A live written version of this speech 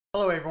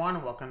Hello everyone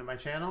and welcome to my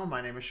channel.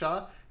 My name is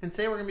Shaw and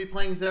today we're going to be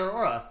playing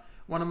Zeraora,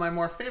 one of my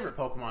more favorite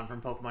Pokemon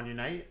from Pokemon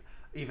Unite,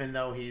 even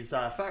though he's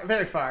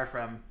very far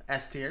from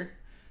S tier.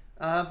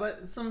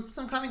 But some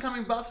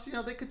coming buffs, you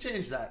know, they could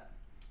change that.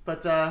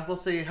 But we'll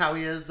see how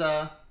he is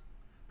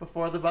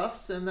before the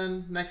buffs, and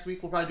then next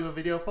week we'll probably do a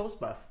video post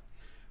buff.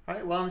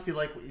 Alright, well, if you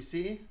like what you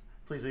see,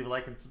 please leave a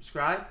like and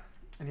subscribe.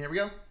 And here we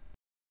go.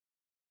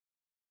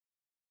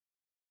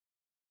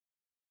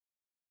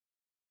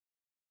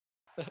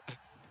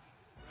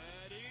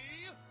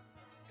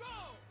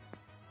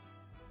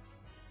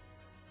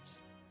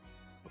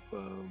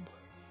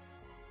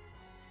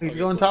 He's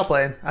going top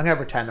lane. I'm gonna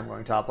pretend I'm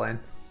going top lane.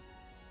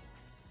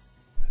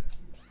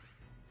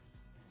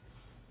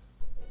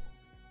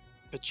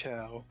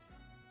 Ciao.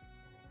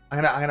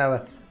 I'm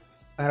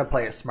gonna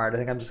play it smart. I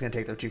think I'm just gonna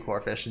take their 2 core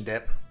fish and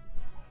dip.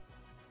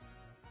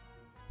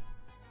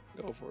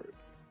 Go for it.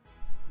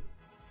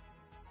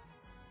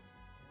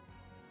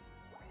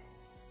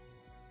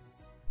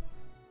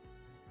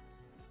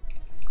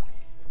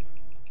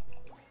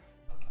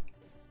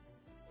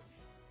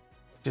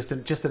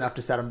 Just enough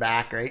to set him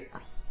back, right?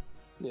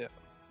 Yeah.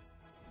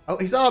 Oh,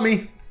 he saw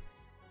me.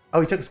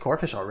 Oh, he took his core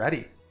fish already.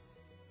 He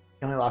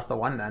only lost the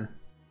 1 then.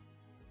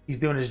 He's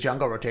doing his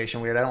jungle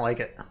rotation weird. I don't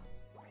like it.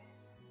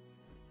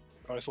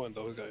 I just want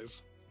those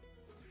guys.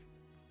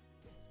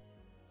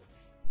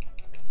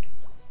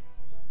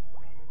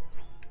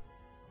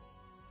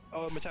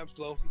 Oh, my tap's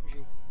low. You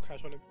can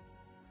crash on him.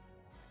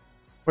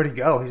 Where'd he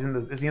go?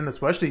 Is he in the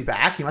bush? Did he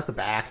back? He must have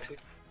backed.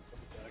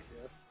 Back,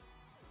 yeah.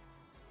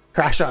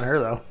 Crashed on her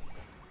though.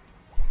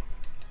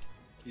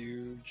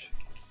 Huge.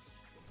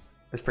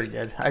 That's pretty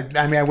good.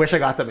 I mean, I wish I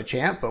got them a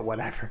champ, but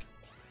whatever.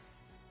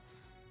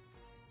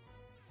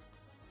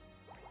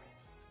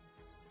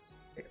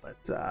 Okay,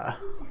 let's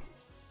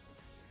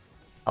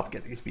help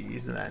get these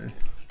bees and then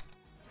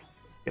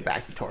get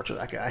back to torture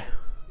that guy.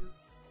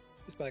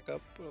 Just back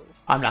up. Oh.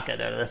 I'm not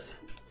getting out of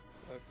this.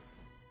 Okay.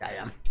 I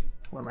am.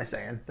 What am I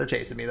saying? They're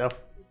chasing me though.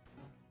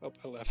 Oh,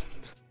 I left.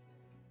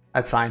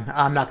 That's fine.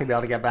 I'm not gonna be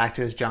able to get back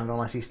to his jungle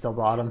unless he's still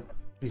bottom.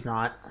 He's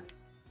not.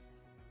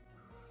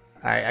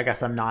 Alright, I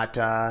guess I'm not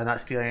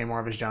stealing any more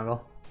of his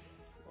jungle.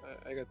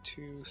 I got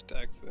 2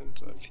 stacks in,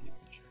 so that's huge.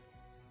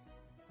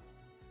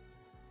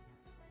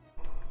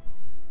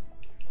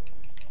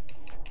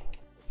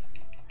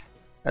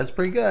 That's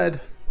pretty good.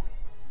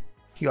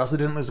 He also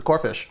didn't lose a core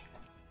fish.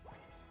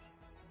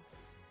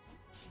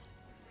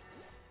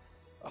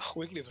 Oh,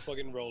 Wiggly's a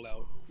fucking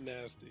rollout.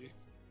 Nasty.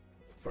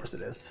 Of course it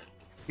is.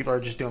 People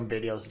are just doing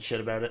videos and shit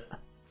about it.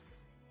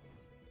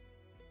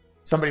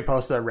 Somebody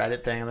posted a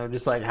Reddit thing and they're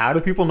just like, how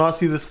do people not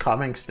see this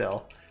coming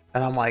still?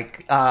 And I'm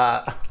like,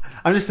 I'm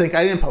just thinking,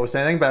 I didn't post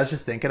anything, but I was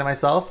just thinking to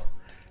myself,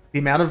 the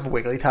amount of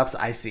Wigglytuffs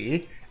I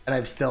see, and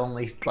I've still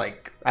only,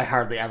 like, I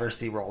hardly ever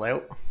see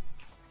rollout.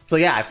 So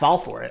yeah, I fall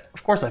for it.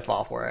 Of course I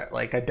fall for it.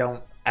 Like, I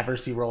don't ever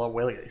see rollout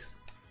Willies.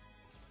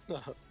 I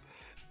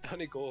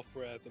only go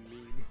for it at the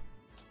meme.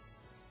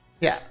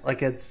 Yeah,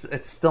 like, it's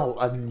still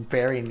a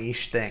very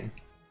niche thing.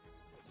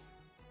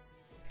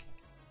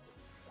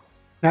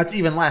 Now it's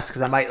even less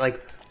because I might, like,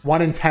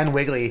 1 in 10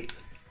 Wiggly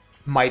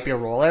might be a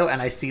rollout,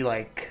 and I see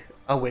like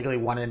a Wiggly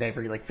 1 in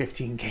every like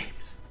 15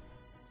 games.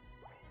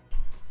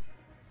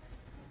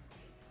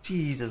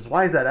 Jesus,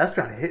 why is that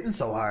Espeon hitting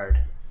so hard?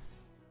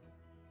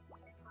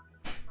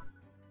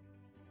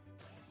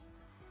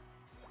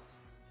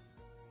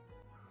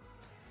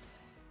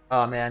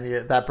 Oh man, yeah,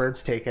 that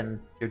bird's taking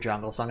your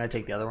jungle, so I'm gonna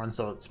take the other one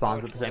so it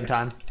spawns at the same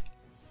time.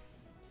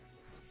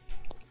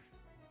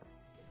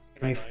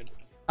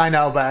 I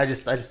know, but I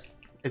just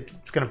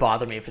it's gonna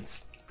bother me if it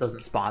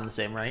doesn't spawn the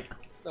same, right?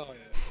 Oh yeah.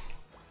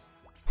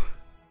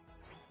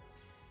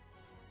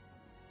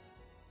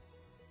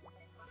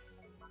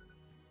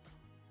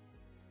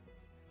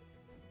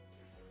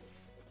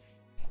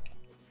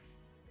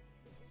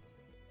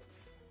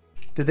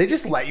 Did they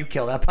just let you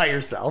kill that by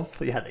yourself?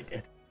 Yeah, they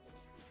did.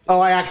 Oh,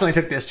 I accidentally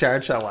took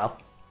discharge. Oh well.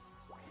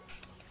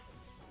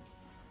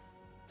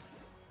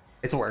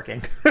 It's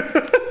working.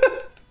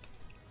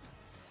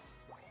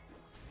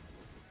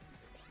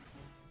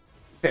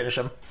 Finish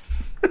him.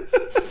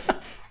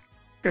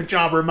 Good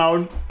job,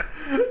 Ramon.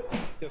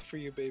 Just for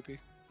you, baby.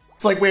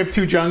 It's like we have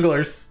 2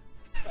 junglers.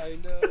 I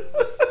know.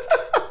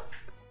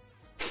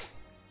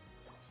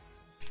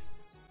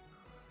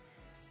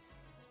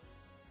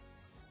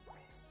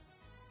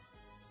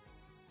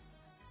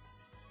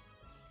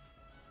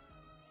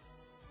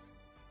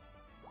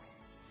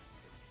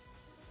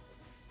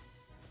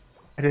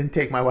 I didn't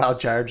take my wild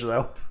charge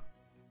though.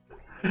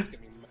 Getting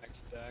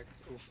max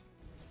stacks. Oof.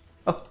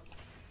 Oh,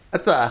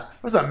 that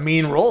was a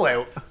mean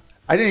rollout.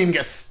 I didn't even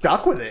get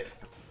stuck with it.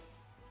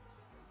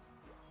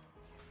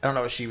 I don't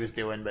know what she was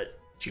doing, but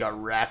she got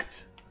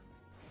wrecked.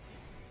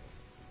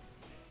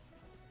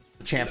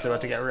 The champ's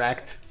about to get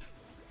wrecked.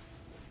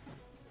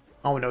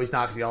 Oh no, he's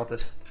not because he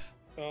ulted.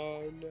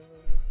 Oh no.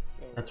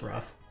 Oh. That's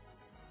rough.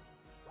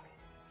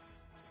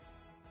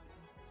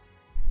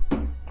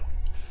 No,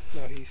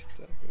 he's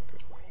stuck. Okay.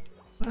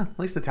 Well, at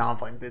least the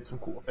Talonflame did some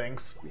cool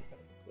things.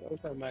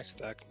 If I max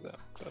stack, no,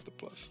 got the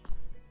plus.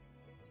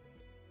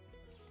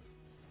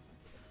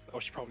 I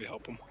should probably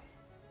help him.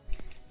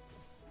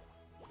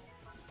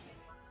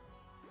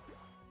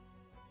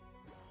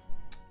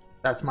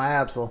 That's my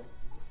Absol.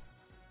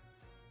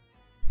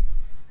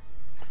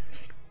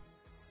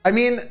 I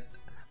mean,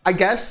 I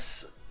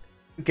guess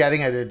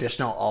getting an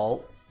additional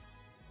ult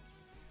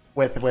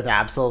with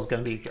Absol is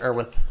gonna be, or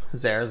with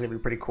Zera is gonna be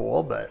pretty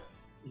cool, but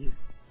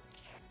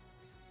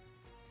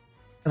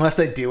unless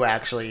they do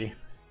actually,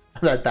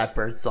 that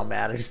bird's so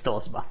mad, I just still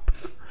him up.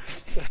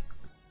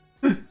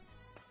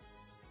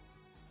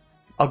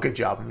 Oh, good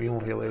job, even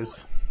if we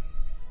lose.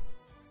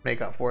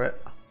 Make up for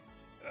it.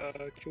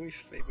 Can we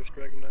save this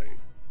Dragon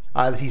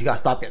Knight? He's got to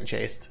stop getting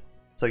chased.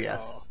 So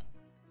yes.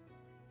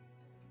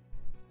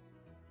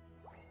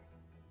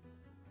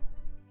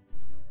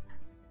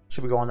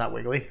 Should we go on that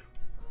Wiggly?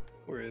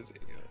 Where is he?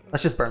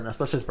 Let's just burn this.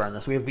 Let's just burn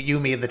this. We have you,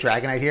 me, and the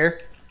Dragonite here.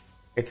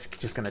 It's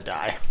just gonna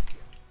die.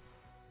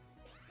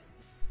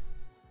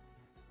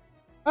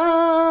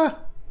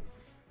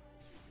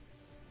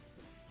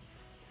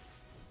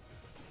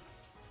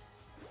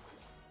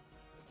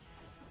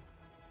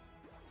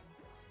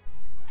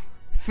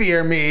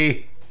 Fear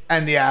me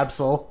and the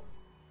Absol.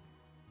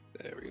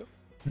 There we go.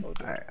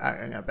 Alright,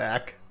 I got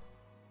back.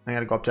 I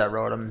gotta go up to that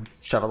road and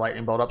shove a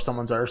lightning bolt up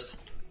someone's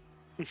arse.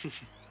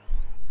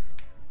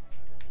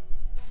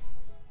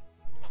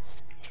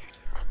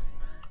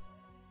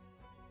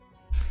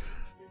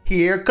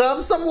 Here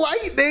comes some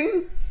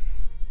lightning!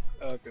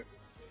 Okay.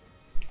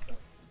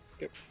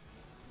 Yep.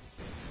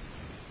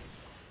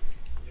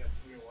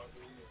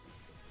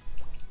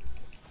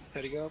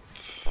 Heading up.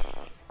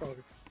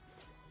 Okay.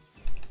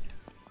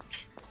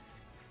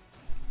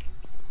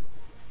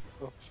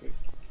 Oh, sweet.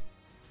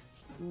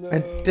 No.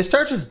 And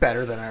discharge is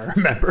better than I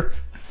remember.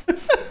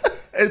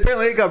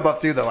 Apparently it got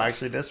buffed too, though,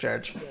 actually,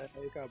 discharge. Yeah,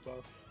 it got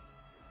buffed.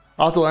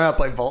 I'll have to learn how to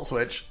play Volt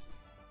Switch.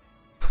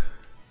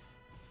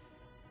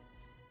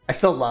 I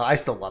still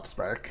love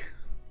Spark.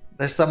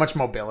 There's so much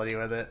mobility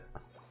with it.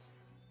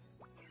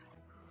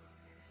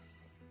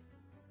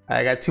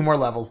 I got 2 more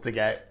levels to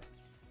get.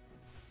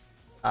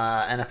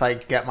 And if I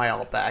get my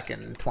ult back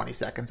in 20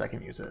 seconds, I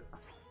can use it.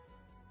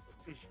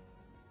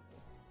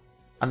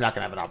 I'm not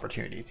going to have an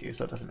opportunity to,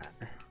 so it doesn't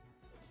matter.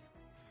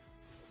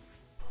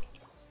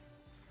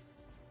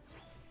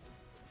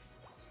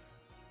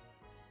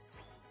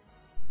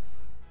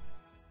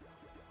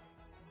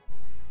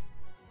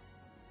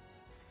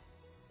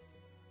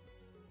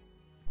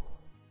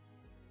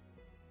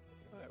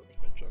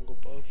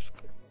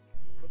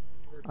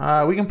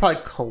 We can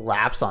probably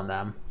collapse on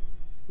them.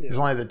 Yeah. There's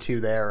only the 2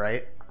 there,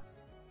 right?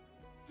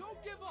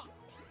 Don't give up.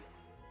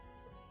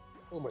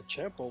 Oh, my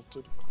champ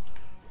ulted.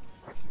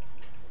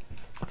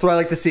 That's what I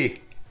like to see.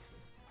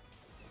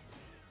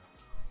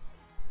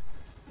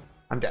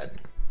 I'm dead.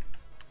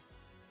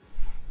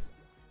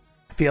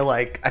 I feel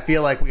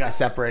like we got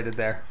separated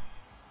there.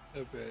 A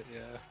bit,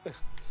 yeah.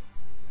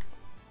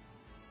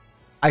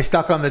 I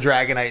stuck on the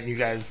Dragonite and you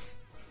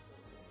guys,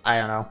 I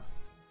don't know.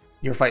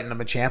 You're fighting the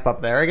Machamp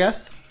up there, I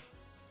guess?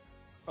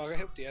 Oh, I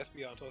hit the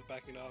SB on, so I was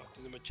backing off,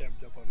 and the Machamp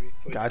jumped up on me.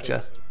 So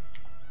gotcha.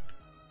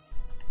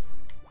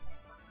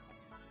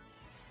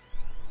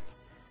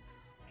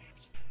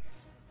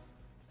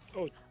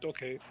 Oh,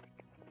 okay.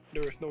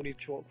 There was no need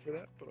to ult for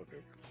that, but okay.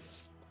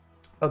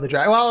 Oh, the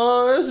Dragon.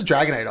 Well, there's a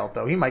Dragonite ult,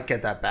 though. He might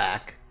get that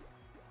back.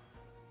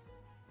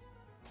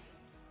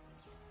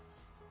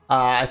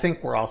 I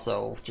think we're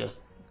also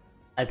just...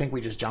 I think we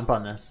just jump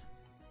on this.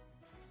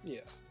 Yeah.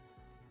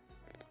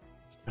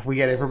 If we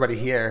get everybody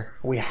here,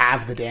 we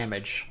have the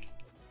damage.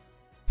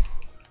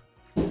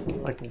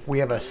 Like, we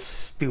have a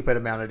stupid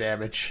amount of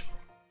damage.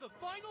 The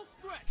final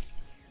stretch.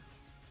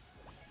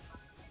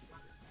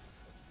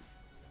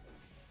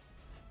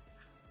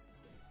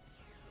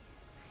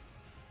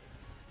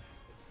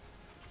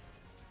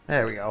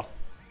 There we go.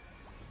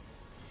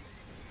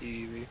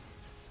 Easy.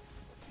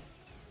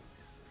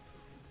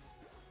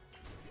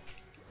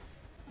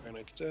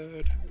 Granite's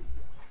dead.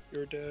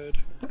 You're dead.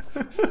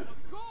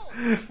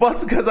 Well,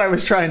 it's because I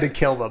was trying to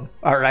kill them,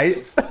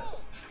 alright?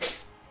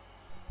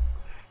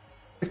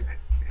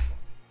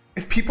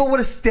 If people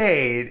would have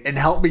stayed and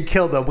helped me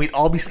kill them, we'd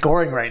all be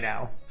scoring right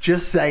now.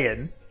 Just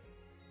saying.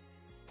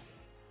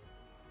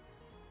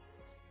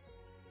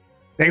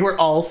 They were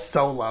all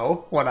so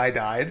low when I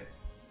died.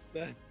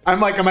 I'm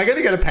like, am I going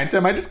to get a penta?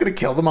 Am I just going to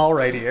kill them all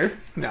right here?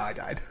 No, I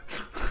died.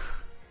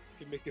 If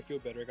it makes you feel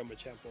better, I got my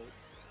champ ult.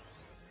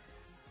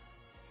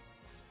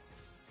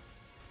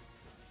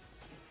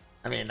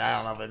 I mean, I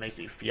don't know if it makes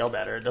me feel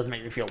better. It doesn't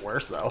make me feel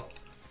worse, though.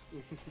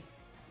 You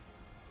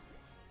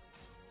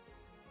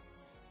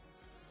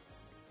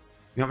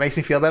know what makes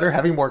me feel better?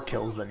 Having more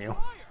kills than you.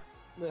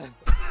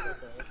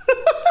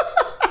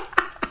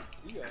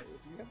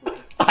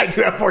 I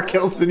do have more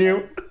kills than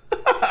you.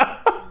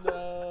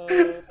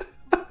 No.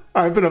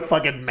 I've been a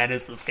fucking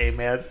menace this game,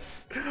 man.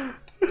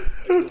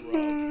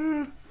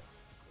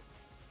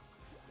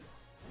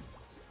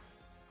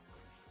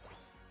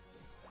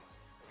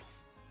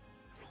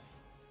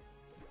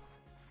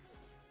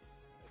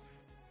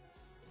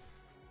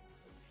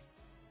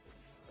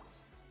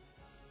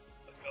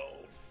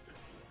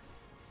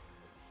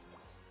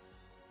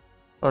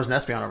 Oh, there's an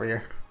Espeon over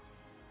here.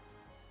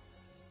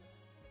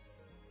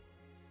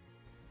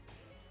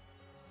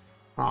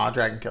 Aw,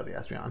 Dragon killed the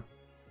Espeon.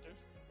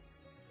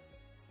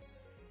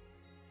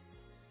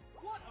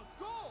 What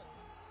a goal!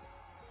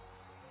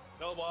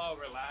 No ball,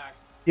 relax.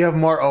 You have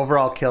more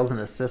overall kills and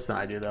assists than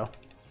I do, though.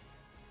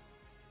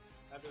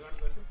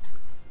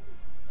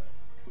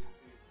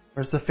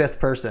 Where's the 5th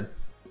person?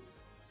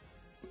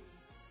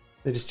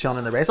 They're just chilling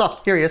in the base. Oh,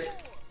 here he is.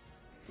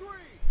 4,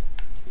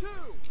 3, 2,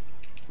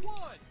 1.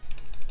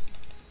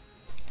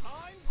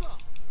 Time's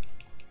up.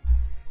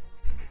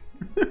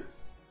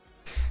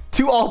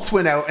 2 ults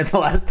went out in the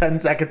last 10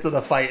 seconds of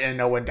the fight and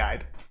no one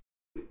died.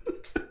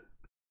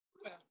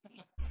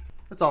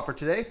 That's all for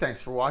today.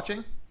 Thanks for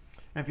watching.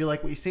 And if you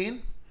like what you've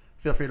seen,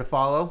 feel free to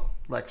follow,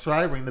 like,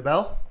 subscribe, ring the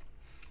bell.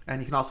 And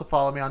you can also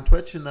follow me on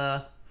Twitch in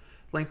the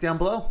link down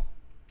below.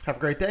 Have a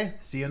great day.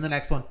 See you in the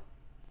next one.